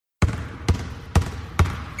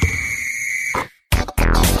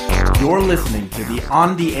You're listening to the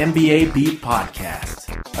On the NBA Beat podcast,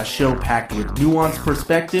 a show packed with nuanced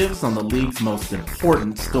perspectives on the league's most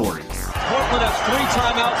important stories. Portland has 3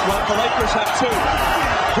 timeouts while the Lakers have 2.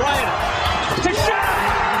 Bryant to shot!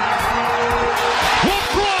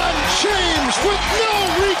 LeBron James with no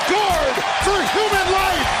regard for human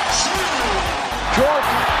life!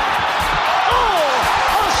 Jordan. Oh!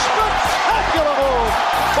 A spectacular move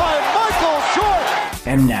by Michael Jordan!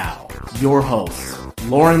 And now, your hosts,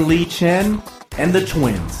 Lauren Lee Chen and the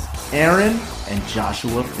twins, Aaron and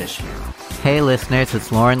Joshua Fishman. Hey listeners,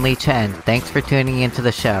 it's Lauren Lee Chen. Thanks for tuning into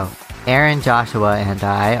the show. Aaron, Joshua, and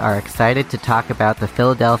I are excited to talk about the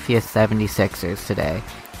Philadelphia 76ers today,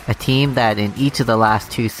 a team that in each of the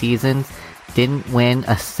last 2 seasons didn't win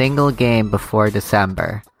a single game before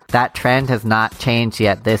December. That trend has not changed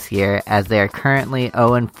yet this year, as they are currently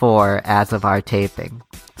 0-4 as of our taping.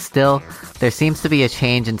 Still, there seems to be a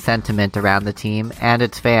change in sentiment around the team and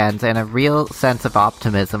its fans, and a real sense of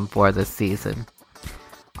optimism for this season.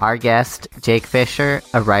 Our guest, Jake Fisher,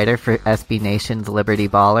 a writer for SB Nation's Liberty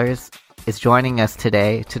Ballers, is joining us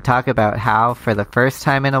today to talk about how, for the first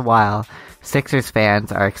time in a while, Sixers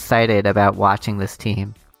fans are excited about watching this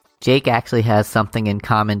team. Jake actually has something in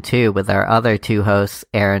common too with our other 2 hosts,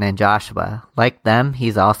 Aaron and Joshua. Like them,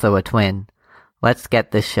 he's also a twin. Let's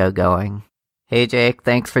get this show going. Hey Jake,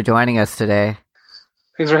 thanks for joining us today.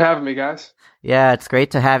 Thanks for having me, guys. Yeah, it's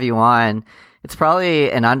great to have you on. It's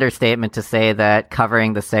probably an understatement to say that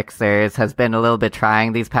covering the Sixers has been a little bit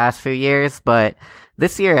trying these past few years, but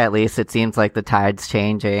this year at least it seems like the tide's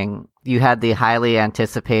changing. You had the highly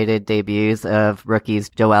anticipated debuts of rookies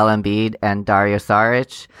Joel Embiid and Dario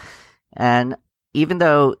Saric, and even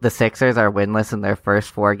though the Sixers are winless in their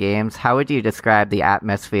first 4 games, how would you describe the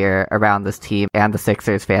atmosphere around this team and the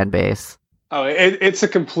Sixers fan base? Oh, it's a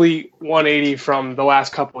complete 180 from the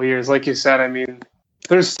last couple of years. Like you said, I mean,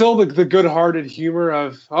 there's still the good-hearted humor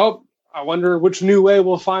of, I wonder which new way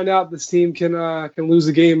we'll find out this team can lose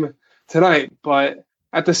a game tonight. But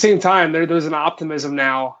at the same time, there's an optimism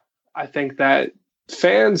now. I think that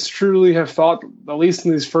fans truly have thought, at least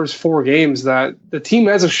in these first 4 games, that the team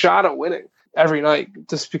has a shot at winning every night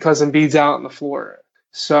just because Embiid's out on the floor.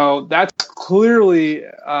 So that's clearly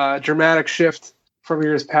a dramatic shift from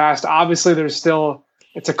years past. Obviously,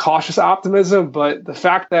 it's a cautious optimism, but the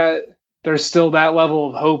fact that there's still that level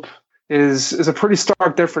of hope is a pretty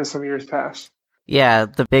stark difference from years past. Yeah,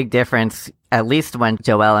 the big difference, at least when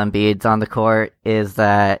Joel Embiid's on the court, is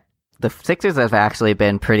that the Sixers have actually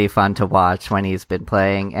been pretty fun to watch when he's been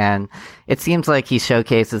playing, and it seems like he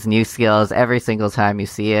showcases new skills every single time you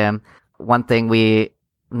see him. One thing we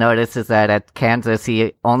noticed is that at Kansas,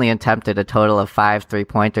 he only attempted a total of 5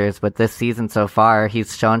 3-pointers, but this season so far,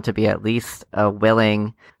 he's shown to be at least a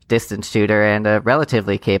willing distance shooter and a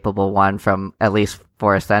relatively capable one from at least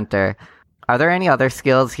for a center. Are there any other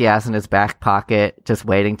skills he has in his back pocket just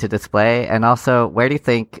waiting to display? And also, where do you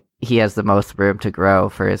think he has the most room to grow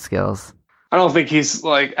for his skills? I don't think he's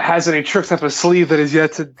has any tricks up his sleeve that is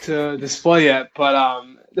yet to display yet, but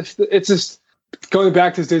it's just going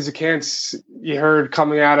back to his days at Kansas. You heard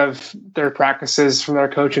coming out of their practices from their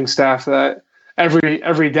coaching staff that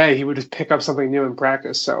every day he would just pick up something new in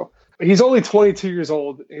practice. So he's only 22 years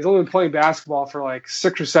old. He's only been playing basketball for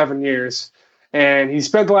 6 or 7 years, and he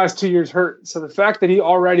spent the last 2 years hurt. So the fact that he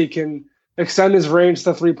already can extend his range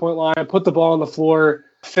to the 3-point line, put the ball on the floor,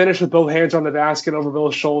 finish with both hands on the basket over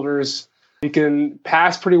both shoulders. He can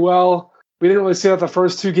pass pretty well. We didn't really see that the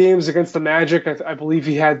first 2 games against the Magic. I believe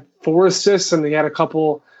he had 4 assists, and he had a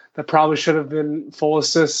couple that probably should have been full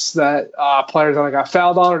assists that players either got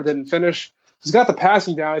fouled on or didn't finish. He's got the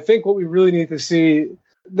passing down. I think what we really need to see,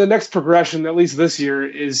 the next progression, at least this year,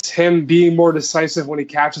 is him being more decisive when he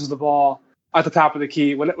catches the ball at the top of the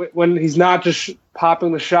key. When he's not just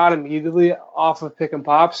popping the shot immediately off of pick and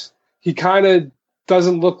pops, he kind of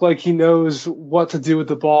doesn't look like he knows what to do with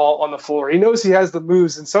the ball on the floor. He knows he has the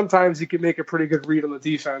moves, and sometimes he can make a pretty good read on the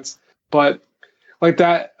defense. But like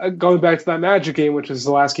that, going back to that Magic game, which is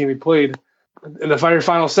the last game he played, in the very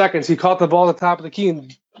final seconds, he caught the ball at the top of the key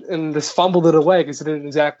and just fumbled it away because he didn't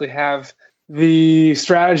exactly have the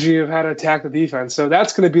strategy of how to attack the defense. So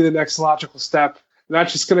that's going to be the next logical step. And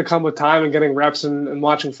that's just going to come with time and getting reps and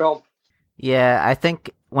watching film. Yeah, I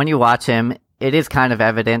think when you watch him, it is kind of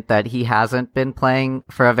evident that he hasn't been playing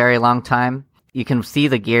for a very long time. You can see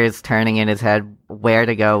the gears turning in his head, where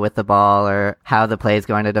to go with the ball or how the play is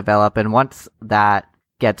going to develop. And once that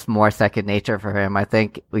gets more second nature for him, I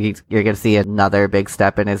think you're going to see another big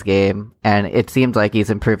step in his game. And it seems like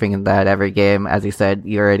he's improving in that every game. As you said,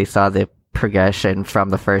 you already saw the progression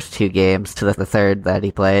from the first 2 games to the third that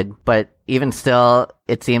he played. But even still,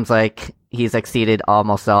 it seems like he's exceeded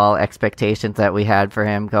almost all expectations that we had for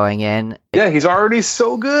him going in. Yeah, he's already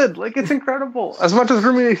so good. Like, it's incredible. As much as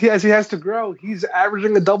room as he has to grow, he's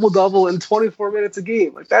averaging a double-double in 24 minutes a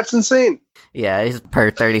game. Like, that's insane. Yeah, his per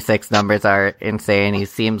 36 numbers are insane. He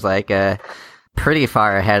seems like pretty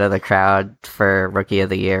far ahead of the crowd for Rookie of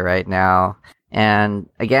the Year right now. And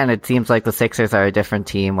again, it seems like the Sixers are a different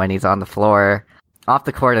team when he's on the floor. Off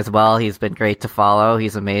the court as well, he's been great to follow.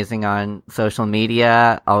 He's amazing on social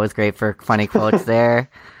media, always great for funny quotes there.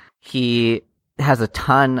 He has a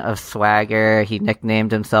ton of swagger. He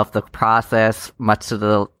nicknamed himself The Process, much to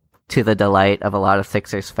the delight of a lot of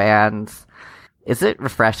Sixers fans. Is it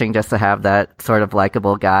refreshing just to have that sort of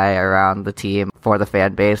likable guy around the team for the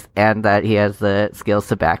fan base, and that he has the skills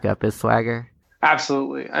to back up his swagger?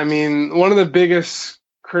 Absolutely. I mean, one of the biggest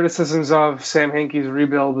criticisms of Sam Hinkie's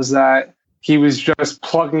rebuild was that he was just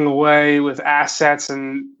plugging away with assets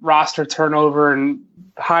and roster turnover and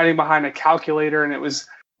hiding behind a calculator, and it was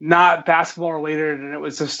not basketball related, and it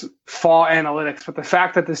was just fall analytics. But the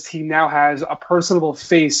fact that this team now has a personable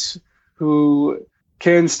face who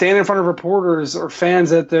can stand in front of reporters or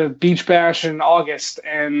fans at the Beach Bash in August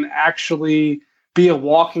and actually be a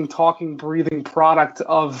walking, talking, breathing product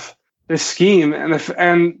of this scheme,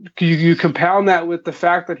 and you compound that with the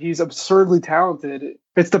fact that he's absurdly talented.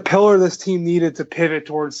 It's the pillar this team needed to pivot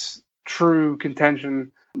towards true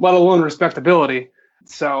contention, let alone respectability.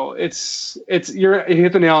 So you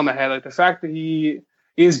hit the nail on the head. Like, the fact that he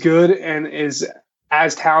is good and is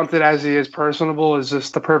as talented as he is personable is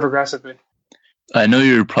just the perfect recipe. I know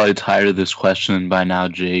you're probably tired of this question by now,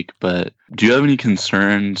 Jake, but do you have any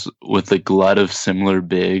concerns with the glut of similar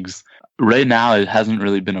bigs? Right now, it hasn't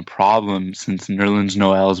really been a problem since Nerlens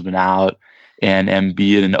Noel has been out and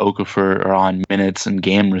Embiid and Okafor are on minutes and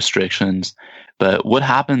game restrictions. But what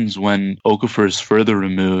happens when Okafor is further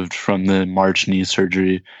removed from the March knee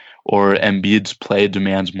surgery, or Embiid's play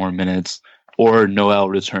demands more minutes, or Noel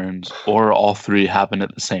returns, or all three happen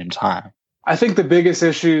at the same time? I think the biggest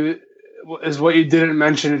issue is what you didn't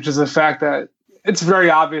mention, which is the fact that it's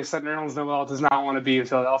very obvious that Nerlens Noel does not want to be in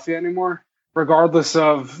Philadelphia anymore, regardless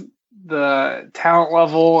of the talent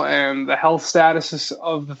level and the health status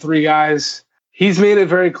of the three guys. He's made it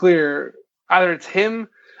very clear, either it's him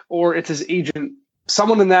or it's his agent.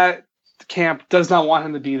 Someone in that camp does not want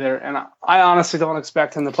him to be there, and I honestly don't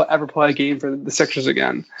expect him to ever play a game for the Sixers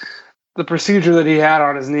again. The procedure that he had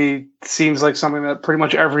on his knee seems like something that pretty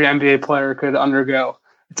much every NBA player could undergo.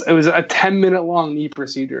 It was a 10-minute long knee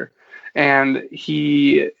procedure, and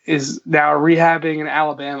he is now rehabbing in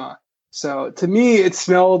Alabama. So to me, it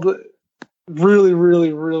smelled really,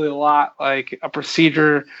 really, really a lot like a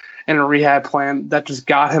procedure and a rehab plan that just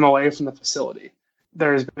got him away from the facility.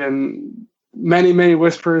 There's been many, many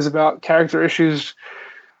whispers about character issues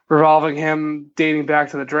revolving him dating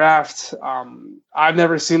back to the draft. I've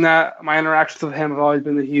never seen that. My interactions with him have always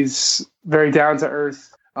been that he's very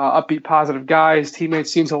down-to-earth, upbeat, positive guy. His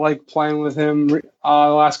teammates seem to like playing with him the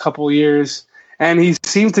last couple of years. And he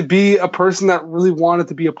seemed to be a person that really wanted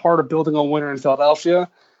to be a part of building a winner in Philadelphia.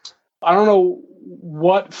 I don't know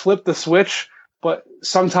what flipped the switch, but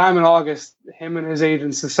sometime in August, him and his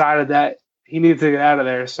agents decided that he needed to get out of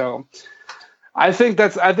there. So I think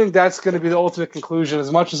that's going to be the ultimate conclusion.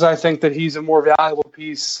 As much as I think that he's a more valuable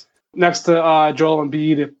piece next to Joel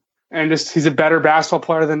Embiid, and just he's a better basketball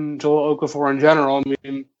player than Joel Okafor in general. I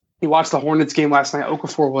mean, he watched the Hornets game last night.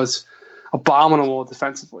 Okafor was abominable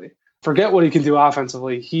defensively. Forget what he can do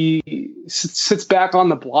offensively. He sits back on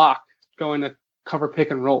the block going to cover pick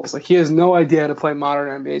and rolls. Like, he has no idea how to play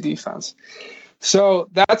modern NBA defense. So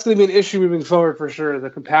that's going to be an issue moving forward for sure, the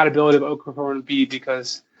compatibility of Okafor and Embiid,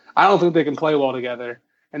 because I don't think they can play well together.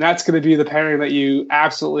 And that's going to be the pairing that you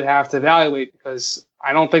absolutely have to evaluate, because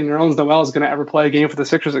I don't think Nerlens Noel is going to ever play a game for the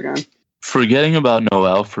Sixers again. Forgetting about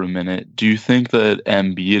Noel for a minute, do you think that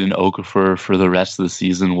Embiid and Okafor for the rest of the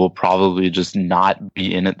season will probably just not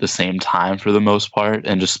be in at the same time for the most part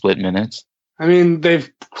and just split minutes? I mean, they've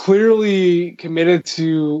clearly committed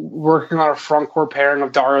to working on a front court pairing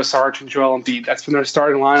of Dario Saric and Joel Embiid. That's been their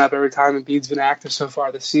starting lineup every time Embiid's been active so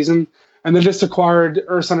far this season. And they just acquired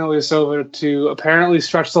Ersan Ilyasova to apparently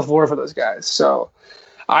stretch the floor for those guys. So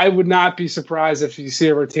I would not be surprised if you see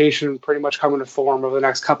a rotation pretty much come into form over the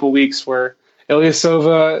next couple of weeks where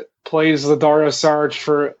Ilyasova plays the Dario Saric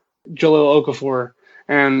for Jahlil Okafor.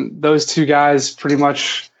 And those two guys pretty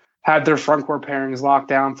much had their front court pairings locked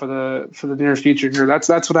down for the near future here. That's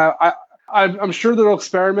what I'm sure they'll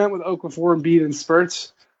experiment with Okafor and Embiid in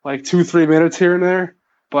spurts, like 2-3 minutes here and there.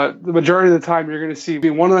 But the majority of the time, you're going to see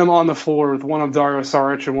one of them on the floor with one of Dario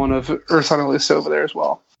Saric and one of Ersan Ilyasova there as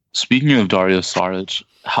well. Speaking of Dario Saric,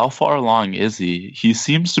 how far along is he? He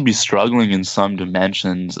seems to be struggling in some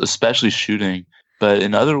dimensions, especially shooting, but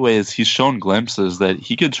in other ways, he's shown glimpses that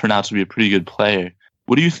he could turn out to be a pretty good player.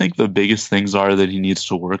 What do you think the biggest things are that he needs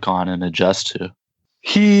to work on and adjust to?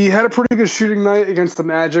 He had a pretty good shooting night against the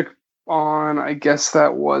Magic on, I guess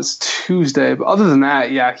that was Tuesday. But other than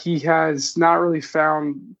that, yeah, he has not really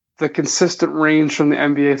found the consistent range from the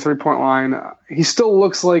NBA three-point line. He still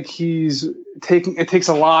looks like it takes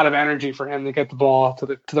a lot of energy for him to get the ball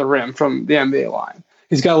to the rim from the NBA line.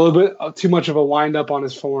 He's got a little bit too much of a wind-up on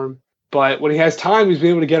his form. But when he has time, he's been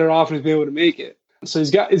able to get it off and he's been able to make it. So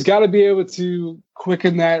he's got to be able to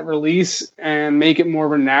quicken that release and make it more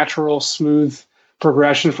of a natural, smooth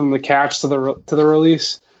progression from the catch to the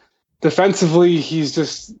release. Defensively, he's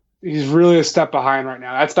really a step behind right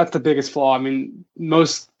now. That's the biggest flaw. I mean,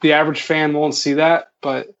 the average fan won't see that,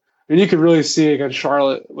 but you could really see it against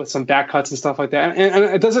Charlotte with some back cuts and stuff like that. And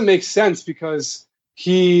it doesn't make sense because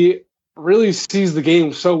he really sees the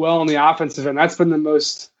game so well on the offensive end. That's been the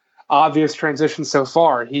most obvious transition so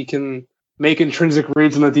far. He can make intrinsic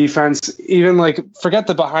reads on the defense, even forget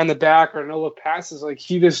the behind the back or no look passes.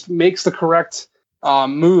 He just makes the correct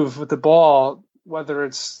move with the ball, whether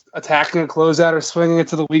it's attacking a closeout or swinging it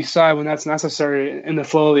to the weak side when that's necessary in the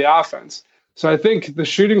flow of the offense. So I think the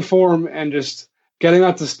shooting form and just getting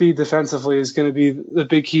up to speed defensively is going to be the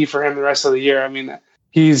big key for him the rest of the year. I mean,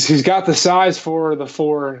 he's got the size for the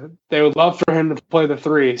 4. They would love for him to play the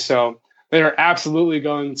 3. So they are absolutely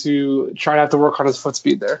going to try to have to work on his foot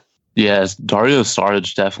speed there. Yes, Dario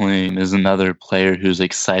Saric definitely is another player who's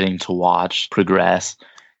exciting to watch progress.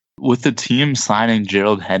 With the team signing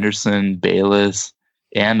Gerald Henderson, Bayless,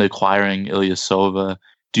 and acquiring Ilyasova,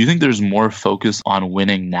 do you think there's more focus on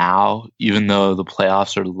winning now, even though the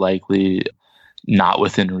playoffs are likely not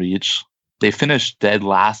within reach? They finished dead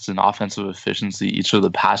last in offensive efficiency each of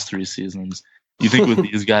the past 3 seasons. Do you think with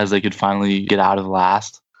these guys they could finally get out of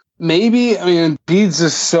last? Maybe. I mean, Embiid's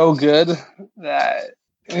just so good that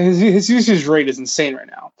his usage rate is insane right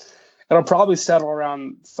now. It'll probably settle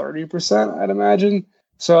around 30%, I'd imagine.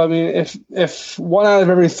 So, I mean, if 1 out of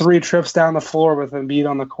every 3 trips down the floor with Embiid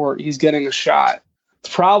on the court, he's getting a shot,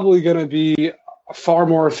 it's probably going to be a far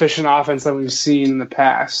more efficient offense than we've seen in the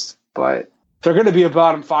past. But they're going to be a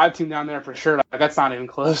bottom 5 team down there for sure. That's not even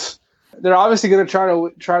close. They're obviously going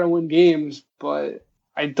to try to win games, but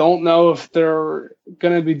I don't know if they're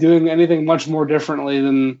going to be doing anything much more differently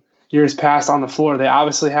than years past on the floor. They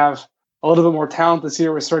obviously have a little bit more talent this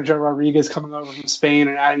year with Sergio Rodriguez coming over from Spain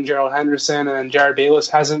and adding Gerald Henderson, and then Jared Bayless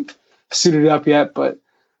hasn't suited up yet, but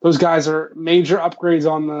those guys are major upgrades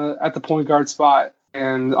at the point guard spot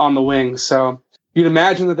and on the wing. So you'd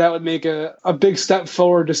imagine that would make a big step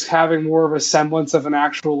forward, just having more of a semblance of an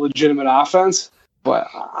actual legitimate offense. But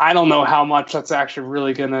I don't know how much that's actually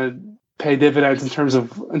really going to pay dividends in terms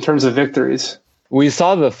of victories. We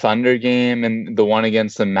saw the Thunder game and the one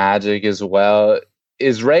against the Magic as well.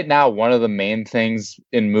 Is right now one of the main things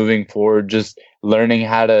in moving forward just learning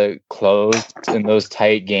how to close in those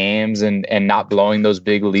tight games and not blowing those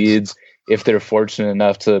big leads if they're fortunate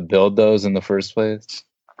enough to build those in the first place?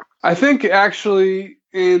 I think actually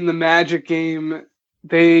in the Magic game,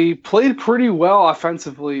 they played pretty well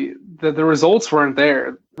offensively. The results weren't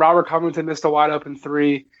there. Robert Covington missed a wide open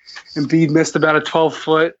 3. Embiid missed about a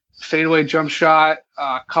 12-foot fadeaway jump shot.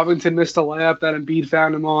 Covington missed a layup that Embiid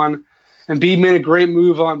found him on. Embiid made a great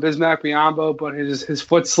move on Bismack Biyombo, but his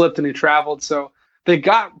foot slipped and he traveled. So they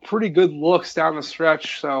got pretty good looks down the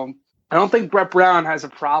stretch. So I don't think Brett Brown has a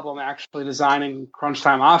problem actually designing crunch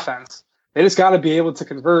time offense. They just got to be able to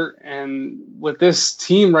convert. And with this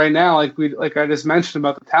team right now, like I just mentioned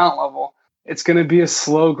about the talent level, it's going to be a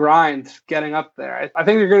slow grind getting up there. I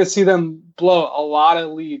think you're going to see them blow a lot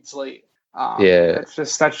of leads late.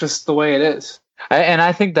 That's just the way it is. And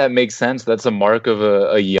I think that makes sense. That's a mark of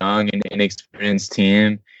a young and inexperienced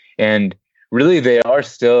team. And really, they are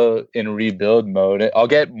still in rebuild mode. I'll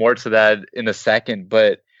get more to that in a second,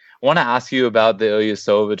 but I want to ask you about the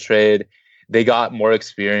Ilyasova trade. They got more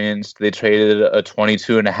experienced. They traded a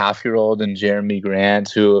 22-and-a-half-year-old in Jeremy Grant,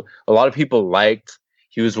 who a lot of people liked.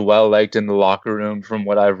 He was well-liked in the locker room from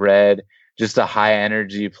what I've read. Just a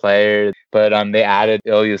high-energy player. But they added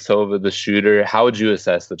Ilyasova, the shooter. How would you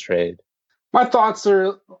assess the trade? My thoughts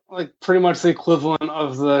are pretty much the equivalent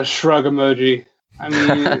of the shrug emoji. I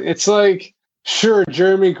mean, it's sure,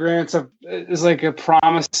 Jeremy Grant is a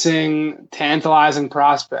promising, tantalizing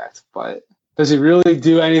prospect, but does he really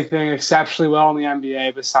do anything exceptionally well in the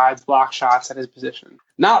NBA besides block shots at his position?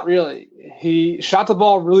 Not really. He shot the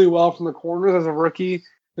ball really well from the corners as a rookie.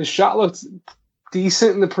 His shot looked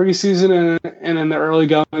decent in the preseason and in the early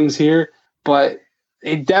goings here, but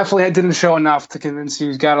he definitely didn't show enough to convince you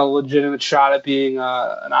he's got a legitimate shot at being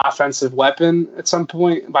an offensive weapon at some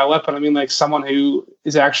point. By weapon, I mean like someone who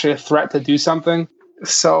is actually a threat to do something.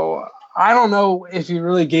 So I don't know if he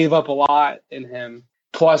really gave up a lot in him.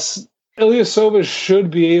 Plus, Ilyasova should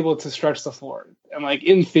be able to stretch the floor. And like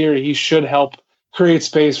in theory, he should help create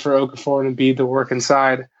space for Okafor and Embiid to work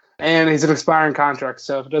inside. And he's an expiring contract.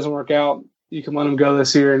 So if it doesn't work out, you can let him go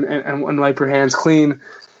this year and wipe your hands clean.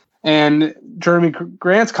 And Jeremy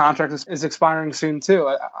Grant's contract is expiring soon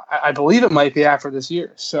too. I believe it might be after this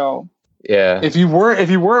year. So yeah, if you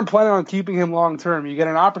weren't planning on keeping him long term, you get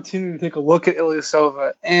an opportunity to take a look at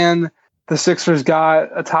Ilyasova. And the Sixers got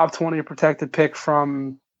a top 20 protected pick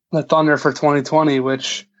from the Thunder for 2020,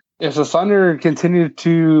 which if the Thunder continue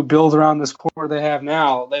to build around this core they have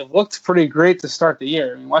now, they've looked pretty great to start the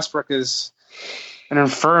year. I mean, Westbrook is an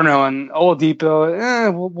inferno, and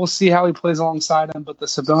Oladipo, we'll see how he plays alongside him. But the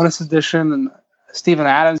Sabonis addition and Steven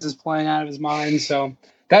Adams is playing out of his mind. So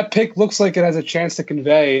that pick looks like it has a chance to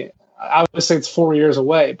convey. Obviously, it's 4 years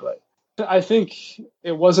away, but I think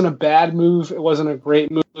it wasn't a bad move. It wasn't a great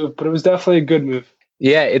move, but it was definitely a good move.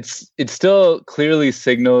 Yeah, it still clearly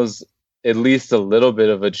signals at least a little bit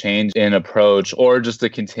of a change in approach, or just a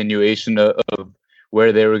continuation of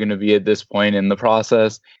where they were going to be at this point in the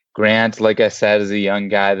process. Grant, like I said, is a young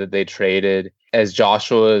guy that they traded. As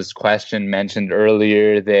Joshua's question mentioned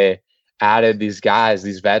earlier, they added these guys,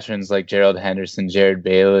 these veterans like Gerald Henderson, Jared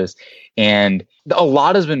Bayless, and a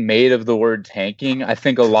lot has been made of the word tanking. I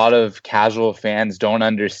think a lot of casual fans don't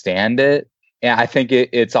understand it, and I think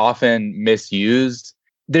it's often misused.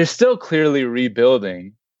 They're still clearly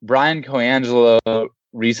rebuilding. Brian Colangelo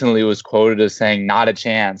recently was quoted as saying not a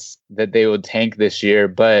chance that they would tank this year,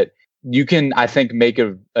 but you can, I think, make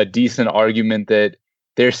a decent argument that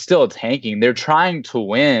they're still tanking. They're trying to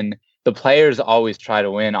win. The players always try to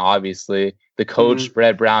win, obviously. The coach,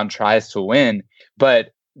 Brett Brown, tries to win,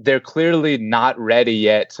 but they're clearly not ready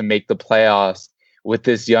yet to make the playoffs with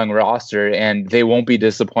this young roster, and they won't be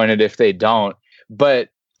disappointed if they don't. But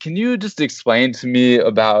can you just explain to me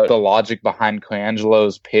about the logic behind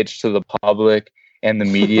Colangelo's pitch to the public and the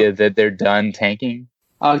media that they're done tanking?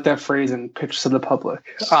 I like that phrase, and pitch to the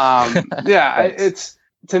public.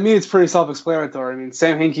 To me, it's pretty self-explanatory. I mean,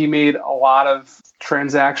 Sam Hinkie made a lot of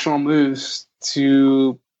transactional moves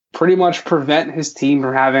to pretty much prevent his team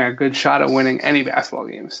from having a good shot at winning any basketball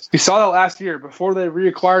games. We saw that last year. Before they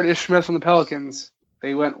reacquired Ish Smith from the Pelicans,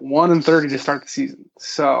 they went 1-30 to start the season.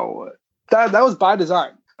 So that was by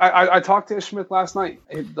design. I talked to Ish Smith last night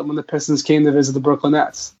when the Pistons came to visit the Brooklyn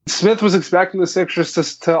Nets. Smith was expecting the Sixers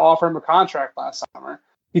to offer him a contract last summer.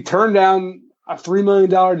 He turned down a $3 million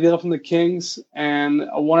deal from the Kings and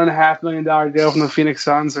a $1.5 million deal from the Phoenix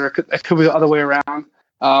Suns, or it could be the other way around,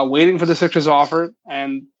 waiting for the Sixers offer,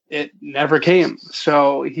 and it never came.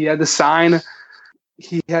 So he had to sign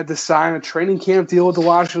a training camp deal with the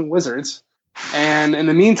Washington Wizards. And in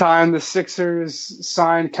the meantime, the Sixers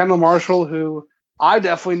signed Kendall Marshall, who I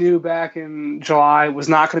definitely knew back in July was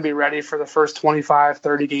not going to be ready for the first 25,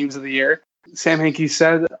 30 games of the year. Sam Hinkie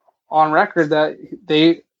said on record that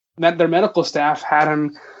their medical staff had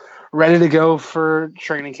him ready to go for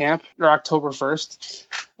training camp or October 1st.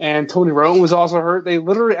 And Tony Roten was also hurt. They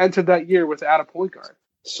literally entered that year without a point guard.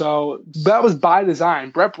 So that was by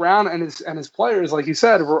design. Brett Brown and his players, like you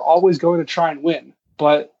said, were always going to try and win.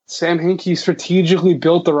 But Sam Hinkie strategically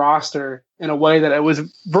built the roster in a way that it was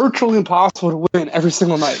virtually impossible to win every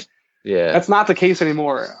single night. Yeah, that's not the case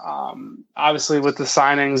anymore. Obviously, with the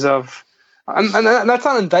signings of, and that's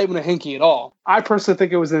not an indictment of Hinkie at all. I personally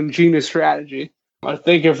think it was an ingenious strategy. I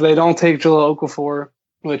think if they don't take Jahlil Okafor,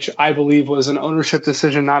 which I believe was an ownership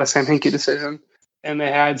decision, not a Sam Hinkie decision, and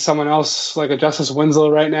they had someone else like a Justice Winslow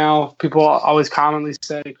right now, people always commonly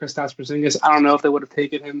say Kristaps Porzingis. I don't know if they would have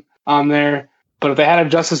taken him on there. But if they had a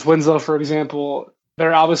Justice Winslow, for example,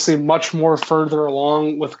 they're obviously much more further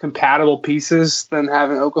along with compatible pieces than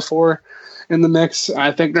having Okafor in the mix.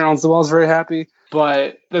 I think Nerlens Noel is very happy.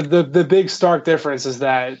 But the big stark difference is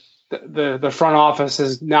that the front office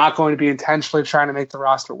is not going to be intentionally trying to make the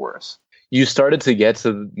roster worse. You started to get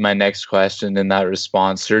to my next question in that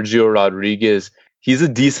response. Sergio Rodriguez, he's a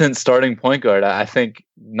decent starting point guard. I think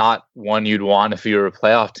not one you'd want if you were a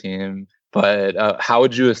playoff team. But how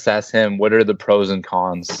would you assess him? What are the pros and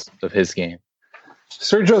cons of his game?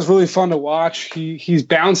 Sergio's really fun to watch. He's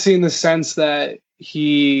bouncy in the sense that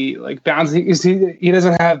he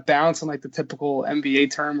doesn't have bounce in like the typical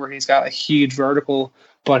NBA term where he's got a huge vertical,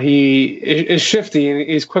 but he is shifty and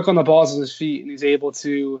he's quick on the balls of his feet, and he's able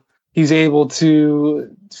to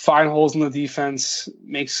find holes in the defense,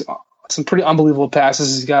 makes some pretty unbelievable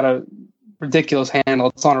passes. He's got a ridiculous handle.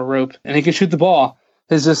 It's on a rope, and he can shoot the ball.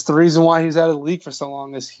 is just the reason why he's out of the league for so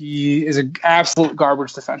long is he is an absolute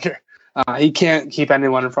garbage defender. He can't keep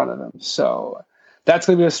anyone in front of him. So that's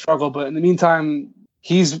going to be a struggle. But in the meantime,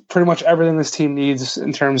 he's pretty much everything this team needs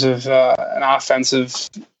in terms of an offensive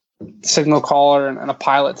signal caller and a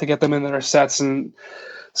pilot to get them in their sets and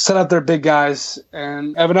set up their big guys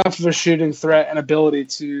and have enough of a shooting threat and ability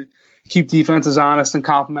to keep defenses honest and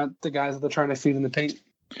complement the guys that they're trying to feed in the paint.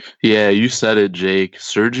 Yeah, you said it, Jake.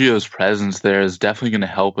 Sergio's presence there is definitely going to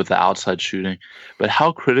help with the outside shooting. But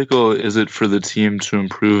how critical is it for the team to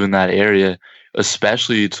improve in that area,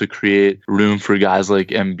 especially to create room for guys like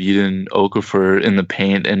Embiid and Okafor in the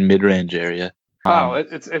paint and mid-range area?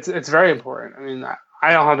 It's very important. I mean,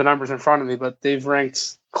 I don't have the numbers in front of me, but they've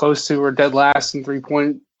ranked close to or dead last in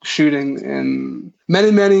three-point shooting in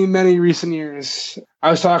many, many, many recent years. I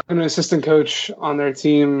was talking to an assistant coach on their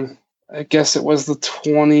team. I guess it was the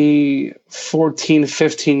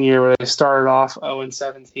 2014-15 year where they started off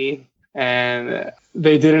 0-17, and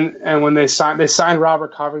they didn't. And when they signed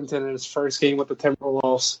Robert Covington in his first game with the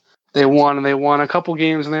Timberwolves, they won a couple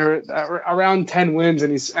games, and they were around 10 wins.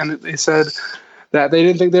 And they said that they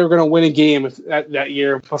didn't think they were going to win a game that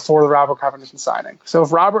year before the Robert Covington signing. So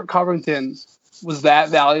if Robert Covington was that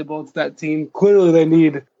valuable to that team, clearly they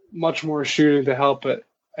need much more shooting to help it.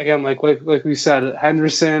 Again, like we said,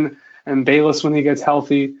 Henderson and Bayless when he gets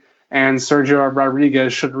healthy, and Sergio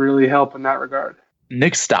Rodriguez should really help in that regard.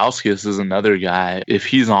 Nick Stauskas is another guy. If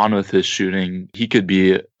he's on with his shooting, he could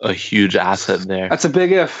be a huge asset there. That's a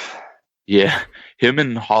big if. Yeah. Him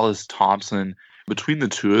and Hollis Thompson, between the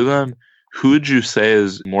two of them, who would you say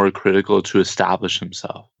is more critical to establish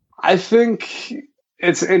himself? I think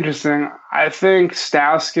it's interesting. I think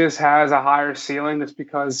Stauskas has a higher ceiling just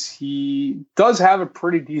because he does have a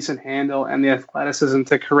pretty decent handle and the athleticism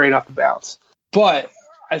to create off the bounce. But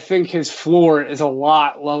I think his floor is a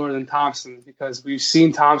lot lower than Thompson because we've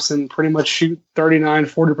seen Thompson pretty much shoot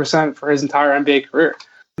 39-40% for his entire NBA career.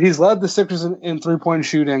 He's led the Sixers in three-point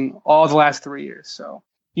shooting all the last 3 years. So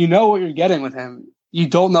you know what you're getting with him. You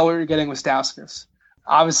don't know what you're getting with Stauskas.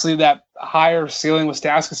 Obviously, that higher ceiling with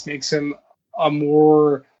Stauskas makes him a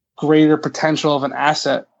more greater potential of an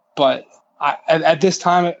asset. But at this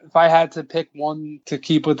time, if I had to pick one to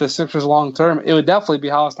keep with the Sixers long term, it would definitely be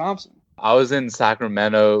Hollis Thompson. I was in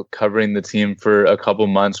Sacramento covering the team for a couple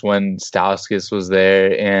months when Stauskas was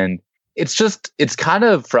there. And it's kind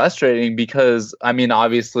of frustrating because, I mean,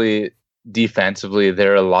 obviously, defensively,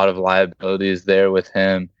 there are a lot of liabilities there with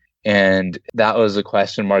him. And that was a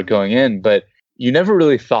question mark going in. But you never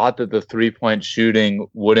really thought that the three-point shooting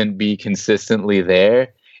wouldn't be consistently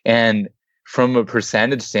there. And from a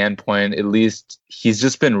percentage standpoint, at least, he's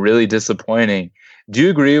just been really disappointing. Do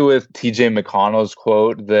you agree with TJ McConnell's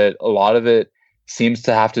quote that a lot of it seems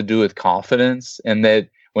to have to do with confidence, and that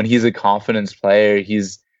when he's a confidence player,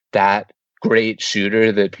 he's that great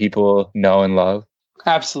shooter that people know and love?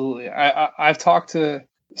 Absolutely. I've talked to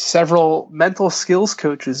several mental skills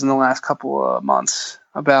coaches in the last couple of months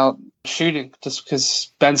about shooting, just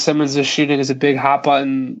because Ben Simmons' shooting is a big hot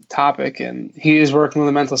button topic, and he is working with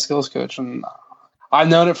a mental skills coach. And I've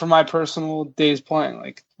known it from my personal days playing.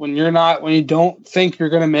 Like when you don't think you're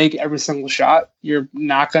going to make every single shot, you're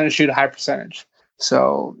not going to shoot a high percentage.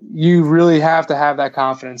 So you really have to have that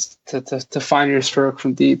confidence to find your stroke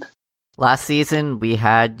from deep. Last season, we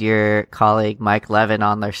had your colleague Mike Levin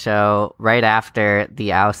on their show right after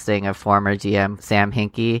the ousting of former GM Sam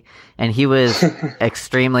Hinkie, and he was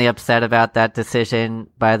extremely upset about that decision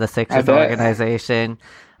by the Sixers organization.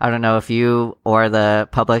 I don't know if you or the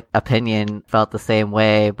public opinion felt the same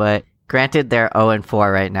way, but granted, they're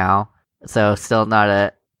 0-4 right now, so still not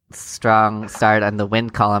a strong start on the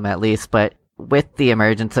win column at least, but with the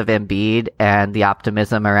emergence of Embiid and the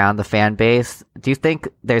optimism around the fan base, do you think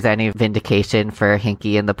there's any vindication for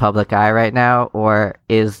Hinkie in the public eye right now, or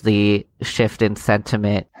is the shift in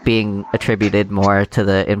sentiment being attributed more to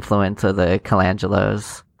the influence of the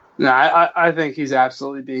Colangelos? No, I think he's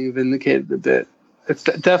absolutely being vindicated a bit. It's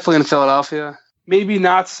definitely in Philadelphia. Maybe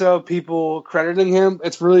not so people crediting him.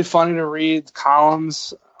 It's really funny to read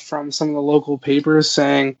columns from some of the local papers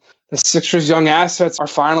saying the Sixers' young assets are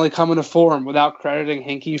finally coming to form without crediting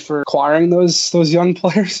Hinkie for acquiring those young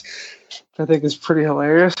players, which I think is pretty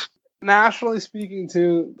hilarious. Nationally speaking,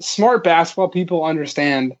 too, smart basketball people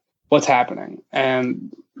understand what's happening.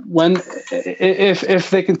 And if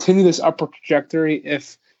they continue this upward trajectory,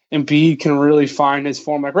 if Embiid can really find his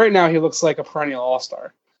form, like right now he looks like a perennial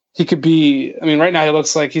all-star. He could be, right now he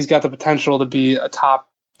looks like he's got the potential to be a top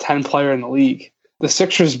 10 player in the league. The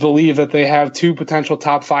Sixers believe that they have two potential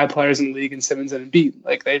top 5 players in the league in Simmons and Embiid.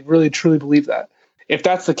 Like, they really, truly believe that. If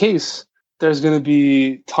that's the case, there's going to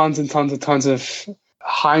be tons and tons of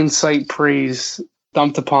hindsight praise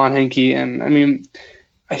dumped upon Hinkie. And I mean,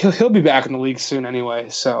 he'll be back in the league soon anyway.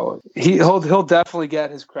 So he'll definitely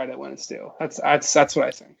get his credit when it's due. That's what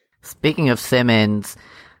I think. Speaking of Simmons,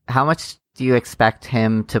 how much do you expect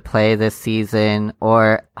him to play this season,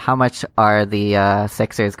 or how much are the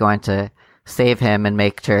Sixers going to save him and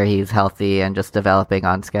make sure he's healthy and just developing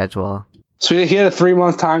on schedule? So he had a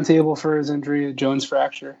 3-month timetable for his injury, a Jones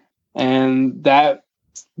fracture, and that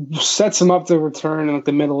sets him up to return in like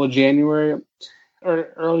the middle of January or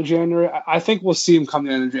early January. I think we'll see him come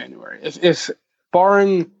the end of January. If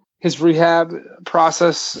barring his rehab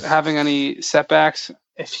process having any setbacks,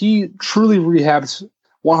 if he truly rehabs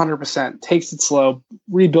 100%, takes it slow,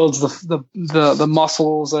 rebuilds the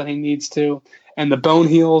muscles that he needs to, and the bone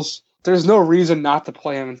heals, there's no reason not to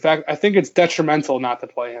play him. In fact, I think it's detrimental not to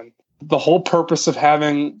play him. The whole purpose of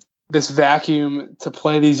having this vacuum to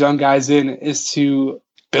play these young guys in is to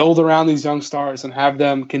build around these young stars and have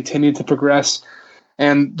them continue to progress.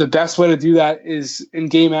 And the best way to do that is in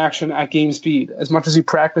game action at game speed. As much as you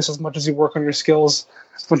practice, as much as you work on your skills,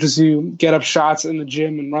 as much as you get up shots in the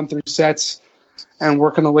gym and run through sets and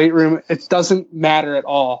work in the weight room, it doesn't matter at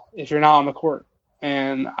all if you're not on the court.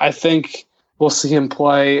 And I think we'll see him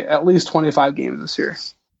play at least 25 games this year.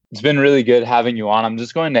 It's been really good having you on. I'm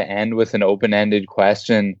just going to end with an open-ended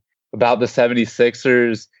question about the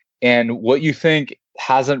 76ers and what you think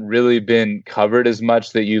hasn't really been covered as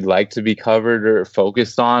much that you'd like to be covered or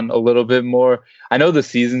focused on a little bit more. I know the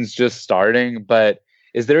season's just starting, but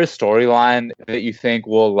is there a storyline that you think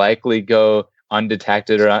will likely go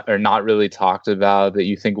undetected or not really talked about that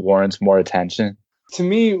you think warrants more attention? To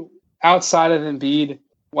me, outside of Embiid,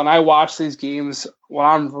 when I watch these games, what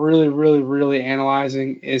I'm really, really, really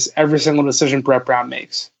analyzing is every single decision Brett Brown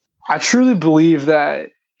makes. I truly believe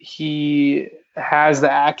that he has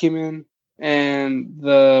the acumen and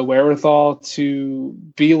the wherewithal to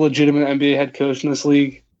be a legitimate NBA head coach in this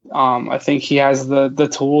league. I think he has the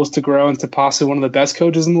tools to grow into possibly one of the best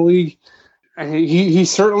coaches in the league. And he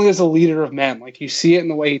certainly is a leader of men. Like, you see it in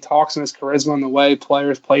the way he talks and his charisma and the way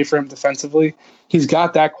players play for him defensively. He's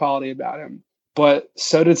got that quality about him. But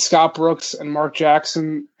so did Scott Brooks and Mark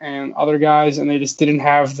Jackson and other guys, and they just didn't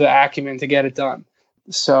have the acumen to get it done.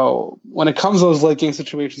 So when it comes to those late game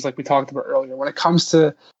situations like we talked about earlier, when it comes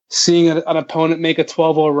to seeing an opponent make a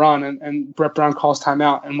 12-0 run and Brett Brown calls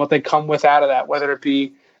timeout and what they come with out of that, whether it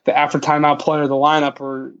be the after timeout play or the lineup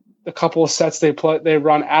or a couple of sets they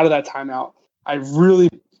run out of that timeout, I really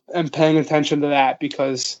am paying attention to that,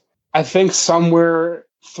 because I think somewhere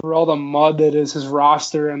through all the mud that is his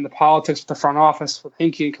roster and the politics of the front office with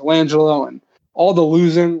Hinkie and Colangelo and all the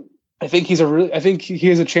losing, I think he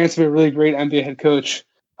has a chance to be a really great NBA head coach.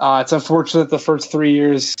 It's unfortunate the first 3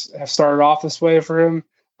 years have started off this way for him,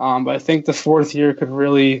 but I think the fourth year could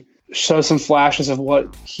really show some flashes of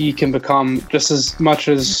what he can become, just as much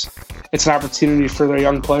as it's an opportunity for their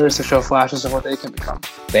young players to show flashes of what they can become.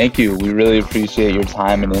 Thank you. We really appreciate your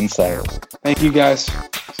time and insight. Thank you, guys.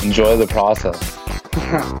 Enjoy the process.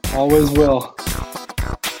 Always will.